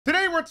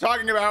we're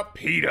talking about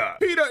PETA.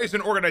 PETA is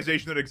an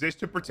organization that exists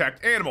to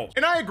protect animals.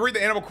 And I agree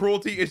that animal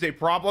cruelty is a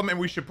problem and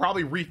we should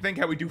probably rethink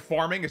how we do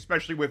farming,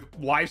 especially with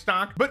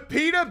livestock. But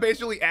PETA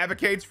basically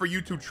advocates for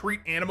you to treat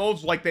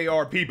animals like they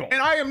are people.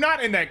 And I am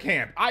not in that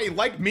camp. I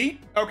like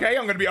meat, okay?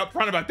 I'm gonna be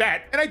upfront about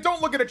that. And I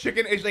don't look at a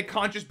chicken as a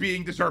conscious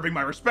being deserving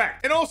my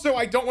respect. And also,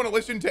 I don't want to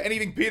listen to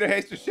anything PETA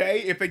has to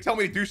say. If they tell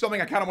me to do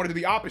something, I kind of want to do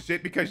the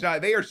opposite because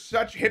they are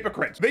such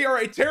hypocrites. They are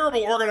a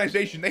terrible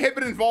organization. They have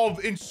been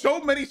involved in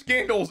so many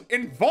scandals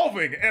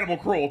involving animal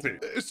cruelty.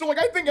 So like,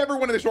 I think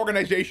everyone in this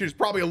organization is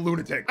probably a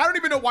lunatic. I don't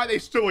even know why they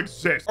still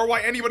exist or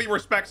why anybody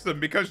respects them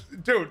because,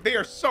 dude, they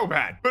are so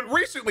bad. But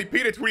recently,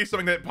 PETA tweeted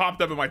something that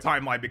popped up in my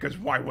timeline because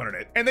why wouldn't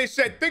it? And they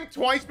said, think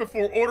twice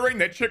before ordering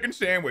that chicken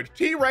sandwich.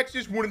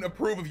 T-Rexes wouldn't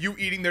approve of you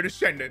eating their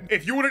descendant.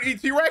 If you wouldn't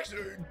eat T-Rex,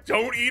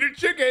 don't eat a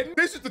chicken.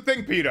 This is the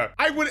thing, PETA.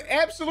 I would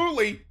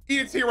absolutely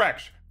eat a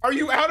T-Rex. Are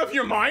you out of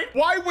your mind?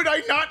 Why would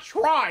I not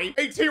try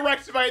a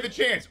T-Rex if I had the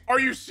chance? Are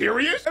you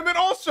serious? And then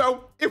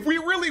also, if we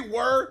really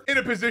were in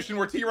a position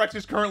where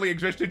T-Rexes currently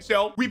existed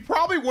still, we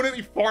probably wouldn't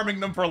be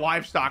farming them for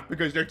livestock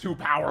because they're too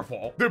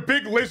powerful. They're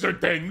big lizard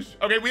things,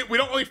 okay? We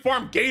don't really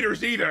farm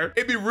gators either.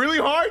 It'd be really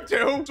hard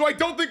to, so I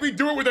don't think we'd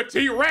do it with a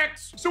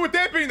T-Rex. So with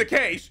that being the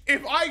case,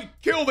 if I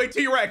killed a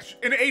T-Rex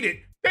and ate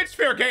it, that's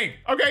fair game,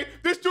 okay?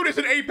 This dude is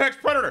an apex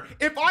predator.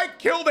 If I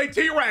killed a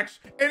T-Rex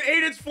and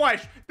ate its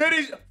flesh, that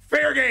is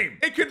fair game.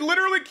 It could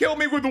literally kill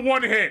me with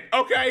one hit,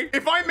 okay?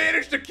 If I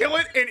manage to kill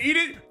it and eat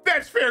it,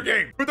 that's fair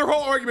game. But their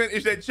whole argument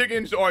is that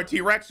chickens are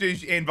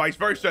T-Rexes and vice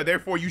versa,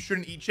 therefore you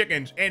shouldn't eat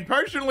chickens. And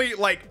personally,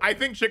 like, I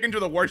think chickens are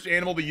the worst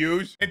animal to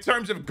use in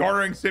terms of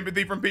garnering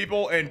sympathy from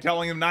people and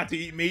telling them not to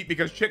eat meat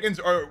because chickens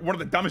are one of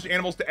the dumbest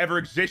animals to ever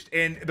exist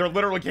and they're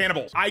literally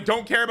cannibals. I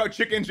don't care about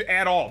chickens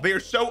at all. They are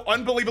so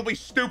unbelievably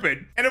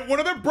stupid. And if one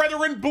of their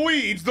brethren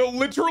bleeds, they'll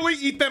literally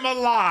eat them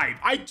alive.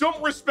 I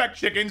don't respect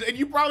chickens and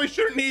you probably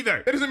shouldn't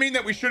either. That doesn't mean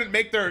that we shouldn't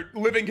make their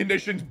living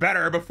conditions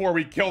better before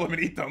we kill them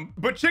and eat them.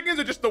 But chickens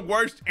are just the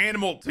worst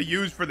animal to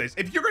use for this.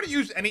 If you're gonna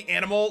use any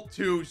animal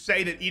to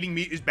say that eating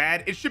meat is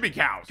bad, it should be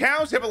cows.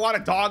 Cows have a lot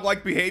of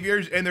dog-like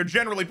behaviors and they're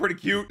generally pretty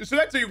cute, so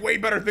that's a way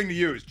better thing to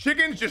use.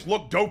 Chickens just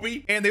look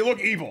dopey and they look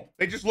evil.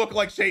 They just look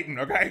like Satan,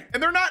 okay?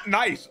 And they're not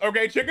nice,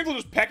 okay? Chickens will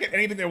just peck at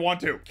anything they want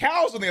to.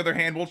 Cows, on the other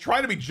hand, will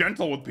try to be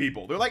gentle with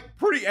people. They're like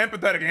pretty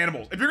empathetic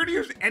animals. If you're gonna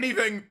use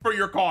anything for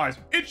your cause,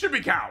 it should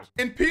be cows.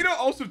 And PETA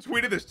also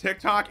tweeted this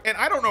TikTok, and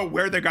I don't know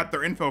where they got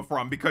their info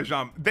from because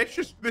this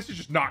is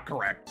just not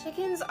correct.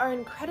 Chickens are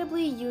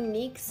incredibly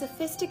unique,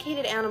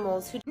 sophisticated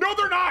animals who— No,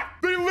 they're not!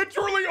 They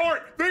literally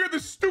aren't! They are the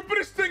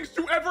stupidest things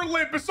to ever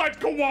live besides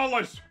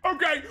koalas!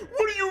 Okay,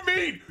 what do you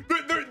mean?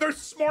 They're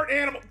smart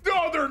animals.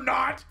 No, they're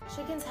not!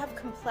 Chickens have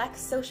complex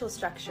social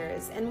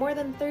structures and more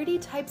than 30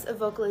 types of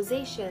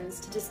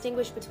vocalizations to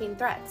distinguish between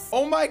threats.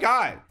 Oh my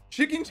god!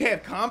 Chickens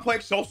have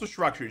complex social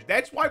structures.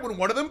 That's why when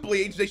one of them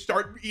bleeds, they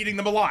start eating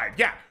them alive.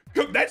 Yeah,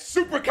 that's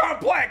super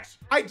complex!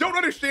 I don't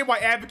understand why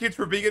advocates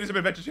for veganism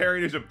and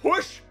vegetarianism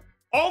push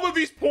all of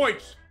these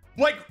points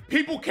like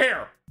people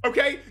care.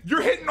 Okay,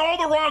 you're hitting all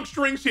the wrong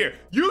strings here.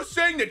 You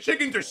saying that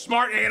chickens are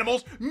smart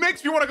animals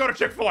makes me want to go to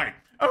Chick-fil-A.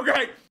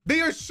 Okay,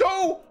 they are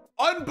so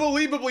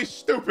unbelievably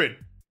stupid.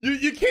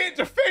 You can't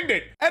defend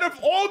it. Out of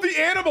all the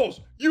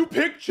animals, you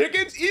pick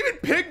chickens? Even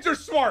pigs are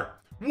smart.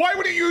 Why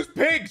would you use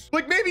pigs?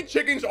 Like maybe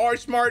chickens are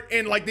smart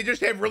and like they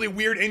just have really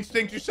weird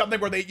instincts or something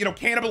where they, you know,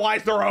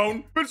 cannibalize their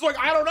own. But it's like,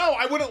 I don't know.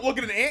 I wouldn't look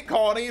at an ant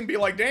colony and be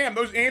like, damn,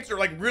 those ants are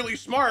like really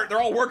smart.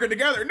 They're all working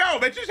together. No,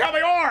 that's just how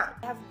they are.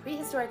 They have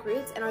prehistoric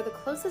roots and are the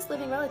closest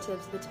living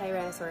relative to the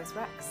Tyrannosaurus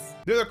Rex.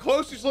 They're the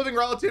closest living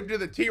relative to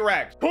the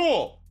T-Rex.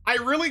 Cool. I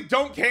really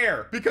don't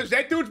care because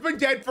that dude's been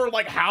dead for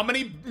like how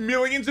many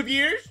millions of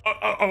years?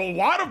 A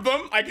lot of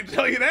them, I can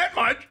tell you that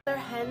much. Their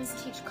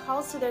hens teach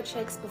calls to their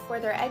chicks before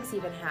their eggs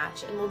even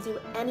hatch and will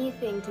do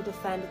anything to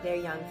defend their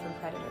young from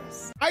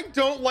predators. I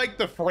don't like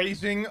the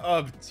phrasing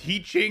of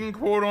teaching,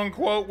 quote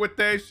unquote, with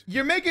this.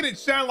 You're making it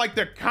sound like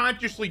they're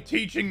consciously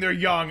teaching their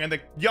young and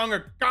the young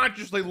are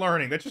consciously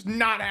learning. That's just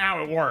not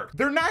how it works.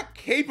 They're not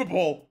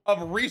capable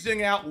of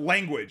reasoning out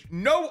language.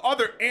 No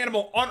other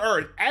animal on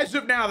Earth, as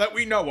of now that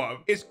we know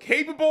of, is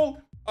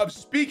capable of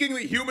speaking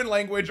the human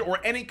language or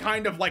any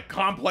kind of like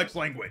complex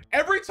language.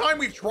 Every time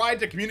we've tried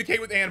to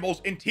communicate with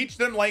animals and teach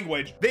them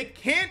language, they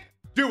can't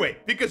do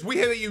it because we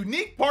have a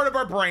unique part of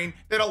our brain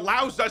that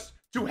allows us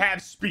to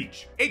have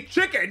speech. A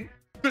chicken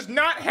does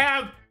not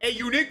have a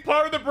unique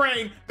part of the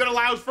brain that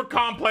allows for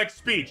complex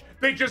speech.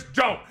 They just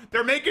don't.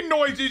 They're making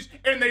noises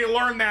and they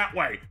learn that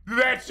way.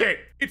 That's it.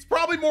 It's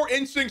probably more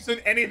instincts than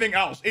anything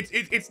else.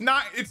 It's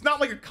not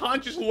like a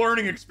conscious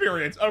learning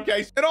experience,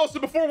 okay? And also,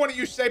 before one of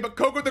you say, but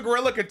Coco the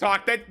gorilla could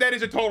talk, that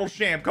is a total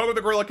sham. Coco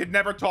the gorilla could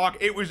never talk.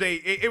 It was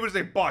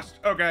a bust,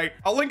 okay?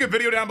 I'll link a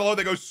video down below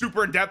that goes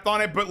super in depth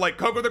on it, but like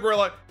Coco the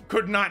gorilla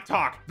could not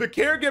talk. The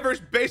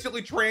caregivers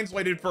basically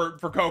translated for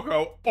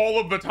Coco all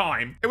of the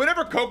time. And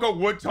whenever Coco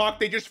would talk,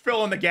 they just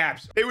fill in the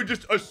gaps. They would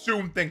just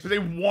assume things, so they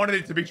wanted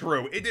it to be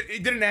true.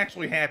 It didn't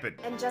actually happen.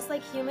 And just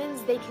like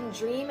humans, they can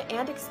dream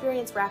and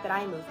experience rapid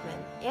eye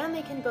movement. And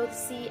they can both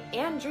see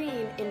and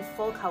dream in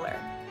full color.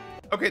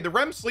 Okay, the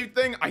REM sleep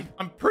thing,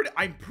 I'm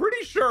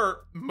pretty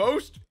sure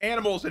most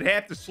animals that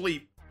have to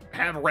sleep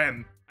have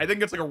REM. I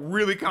think it's like a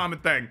really common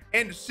thing.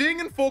 And seeing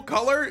in full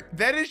color,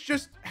 that is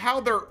just how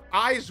their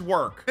eyes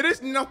work. It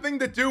has nothing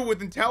to do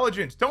with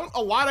intelligence. Don't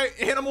a lot of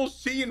animals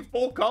see in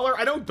full color?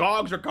 I know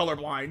dogs are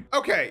colorblind.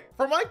 Okay,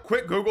 for my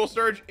quick Google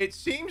search, it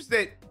seems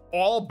that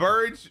all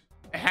birds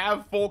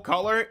have full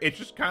color. It's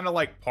just kind of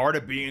like part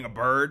of being a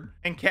bird.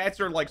 And cats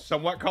are like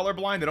somewhat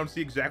colorblind. They don't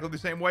see exactly the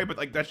same way, but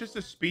like that's just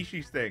a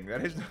species thing.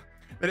 That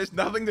has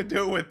nothing to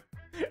do with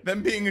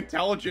them being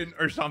intelligent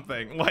or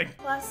something. Like,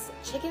 plus,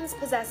 chickens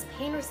possess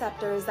pain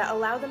receptors that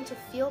allow them to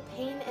feel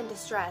pain and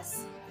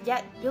distress.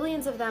 Yet,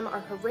 billions of them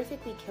are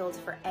horrifically killed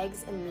for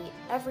eggs and meat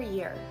every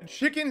year.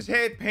 Chickens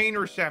had pain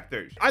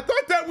receptors. I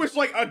thought that was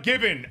like a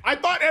given. I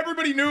thought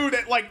everybody knew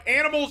that like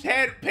animals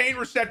had pain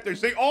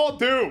receptors. They all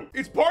do.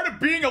 It's part of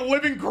being a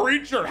living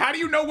creature. How do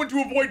you know when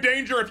to avoid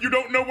danger if you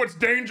don't know what's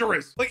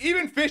dangerous? Like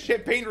even fish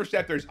have pain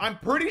receptors. I'm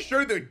pretty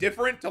sure they're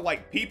different to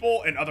like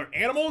people and other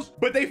animals,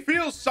 but they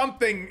feel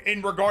something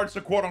in regards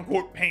to quote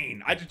unquote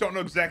pain. I just don't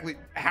know exactly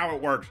how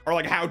it works or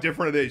like how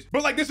different it is.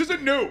 But like this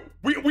isn't new.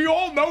 We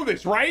all know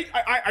this, right?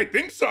 I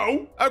think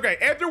so. Okay,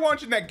 after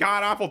watching that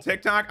god-awful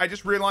TikTok, I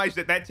just realized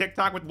that that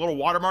TikTok with the little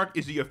watermark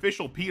is the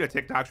official PETA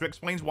TikTok, so it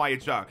explains why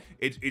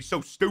it's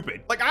so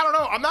stupid. Like, I don't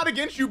know, I'm not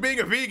against you being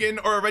a vegan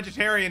or a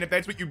vegetarian if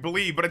that's what you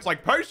believe, but it's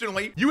like,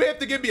 personally, you have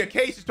to give me a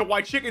case as to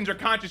why chickens are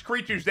conscious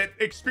creatures that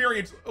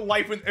experience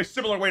life in a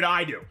similar way to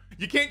I do.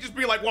 You can't just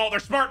be like, well, they're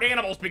smart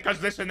animals because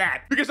this and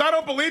that. Because I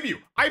don't believe you.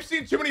 I've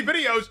seen too many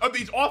videos of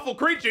these awful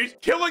creatures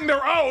killing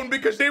their own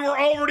because they were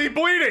already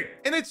bleeding.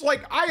 And it's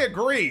like, I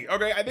agree,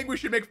 okay? I think we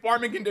should make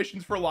farming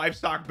conditions for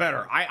livestock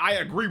better. I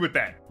agree with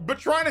that. But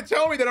trying to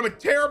tell me that I'm a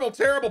terrible,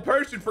 terrible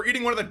person for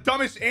eating one of the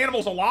dumbest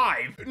animals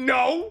alive?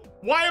 No.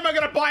 Why am I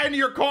gonna buy into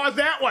your cause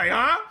that way,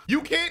 huh?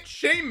 You can't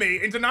shame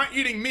me into not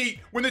eating meat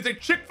when there's a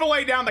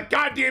Chick-fil-A down the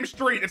goddamn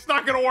street. It's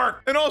not gonna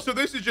work. And also,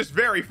 this is just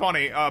very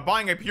funny.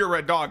 Buying a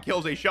purebred dog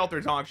kills a shelter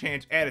dog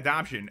chance at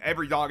adoption.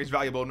 Every dog is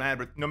valuable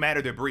no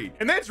matter their breed.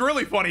 And that's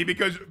really funny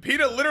because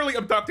PETA literally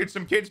abducted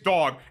some kid's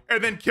dog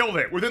and then killed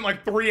it within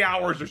like 3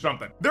 hours or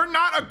something. They're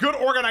not a good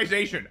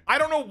organization. I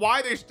don't know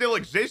why they still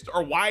exist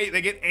or why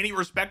they get any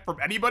respect from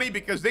anybody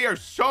because they are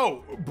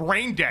so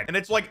brain dead. And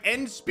it's like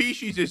end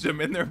speciesism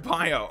in their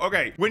bio.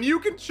 Okay, when you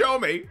can show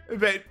me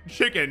that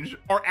chickens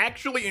are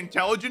actually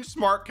intelligent,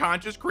 smart,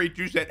 conscious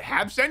creatures that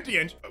have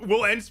sentience,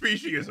 we'll end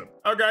speciesism,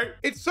 okay?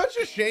 It's such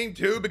a shame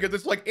too, because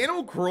it's like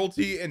animal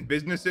cruelty in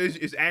businesses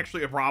is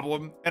actually a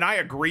problem, and I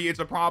agree it's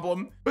a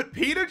problem, but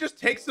PETA just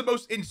takes the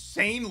most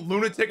insane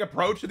lunatic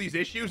approach to these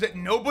issues that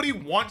nobody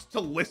wants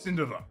to listen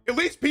to them. At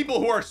least people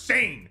who are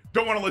sane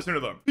don't want to listen to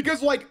them.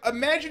 Because like,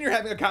 imagine you're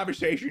having a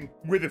conversation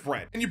with a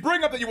friend, and you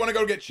bring up that you want to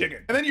go get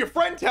chicken, and then your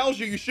friend tells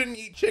you you shouldn't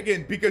eat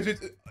chicken because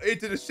it's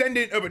a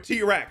descendant of a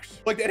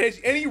T-Rex, like that has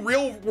any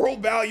real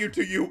world value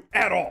to you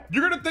at all.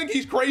 You're gonna think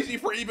he's crazy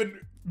for even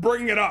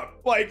bringing it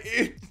up. Like,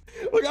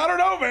 I don't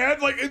know,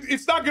 man. Like,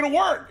 it's not gonna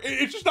work.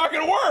 It's just not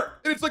gonna work.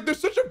 And it's like, there's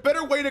such a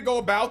better way to go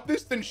about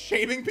this than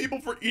shaming people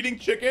for eating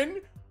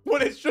chicken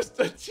when it's just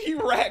a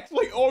T-Rex.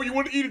 Like, oh, you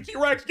want to eat a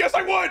T-Rex? Yes,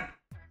 I would.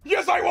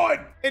 Yes, I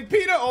would! And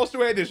PETA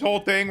also had this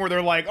whole thing where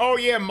they're like, oh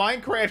yeah,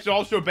 Minecraft's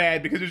also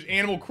bad because there's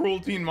animal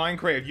cruelty in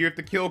Minecraft. You have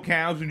to kill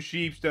cows and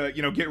sheep to,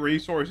 you know, get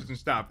resources and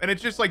stuff. And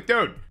it's just like,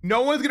 dude,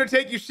 no one's gonna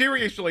take you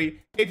seriously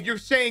if you're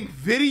saying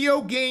video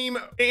game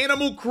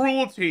animal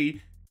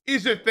cruelty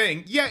is a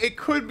thing. Yeah, it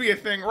could be a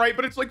thing, right?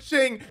 But it's like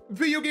saying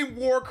video game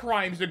war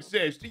crimes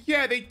exist.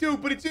 Yeah, they do,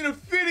 but it's in a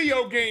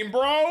video game,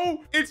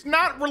 bro. It's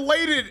not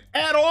related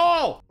at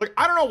all. Like,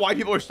 I don't know why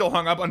people are still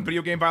hung up on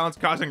video game violence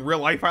causing real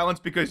life violence,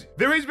 because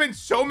there has been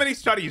so many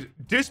studies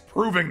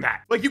disproving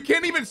that. Like, you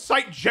can't even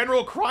cite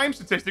general crime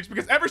statistics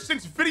because ever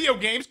since video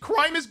games,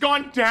 crime has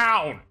gone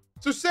down.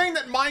 So saying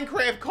that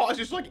Minecraft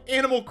causes like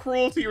animal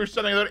cruelty or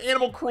something, that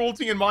animal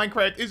cruelty in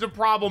Minecraft is a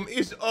problem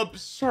is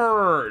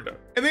absurd.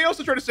 And they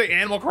also try to say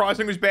Animal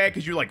Crossing was bad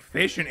because you like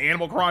fish in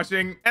Animal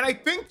Crossing. And I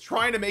think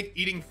trying to make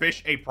eating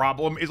fish a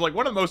problem is like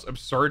one of the most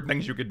absurd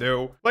things you could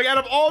do. Like, out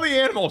of all the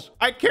animals,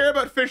 I care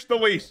about fish the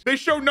least. They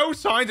show no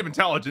signs of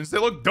intelligence. They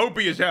look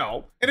dopey as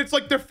hell. And it's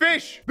like, they're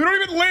fish. They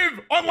don't even live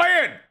on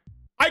land.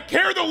 I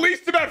care the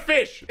least about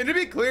fish. And to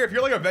be clear, if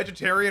you're like a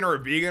vegetarian or a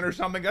vegan or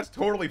something, that's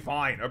totally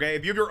fine, okay?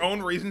 If you have your own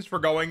reasons for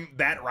going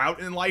that route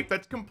in life,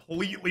 that's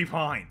completely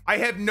fine. I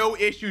have no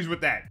issues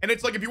with that. And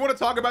it's like, if you want to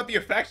talk about the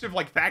effects of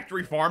like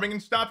factory farming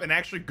and stuff and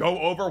actually go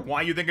over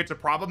why you think it's a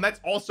problem, that's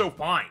also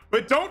fine.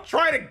 But don't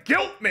try to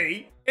guilt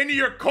me into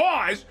your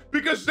cause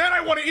because then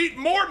I want to eat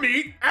more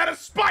meat out of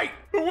spite.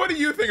 But what do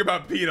you think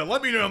about PETA?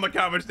 Let me know in the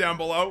comments down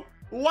below.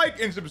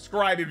 Like and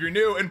subscribe if you're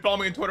new, and follow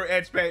me on Twitter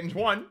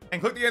 @Spattons1, and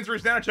click the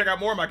answers down to check out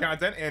more of my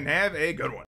content, and have a good one.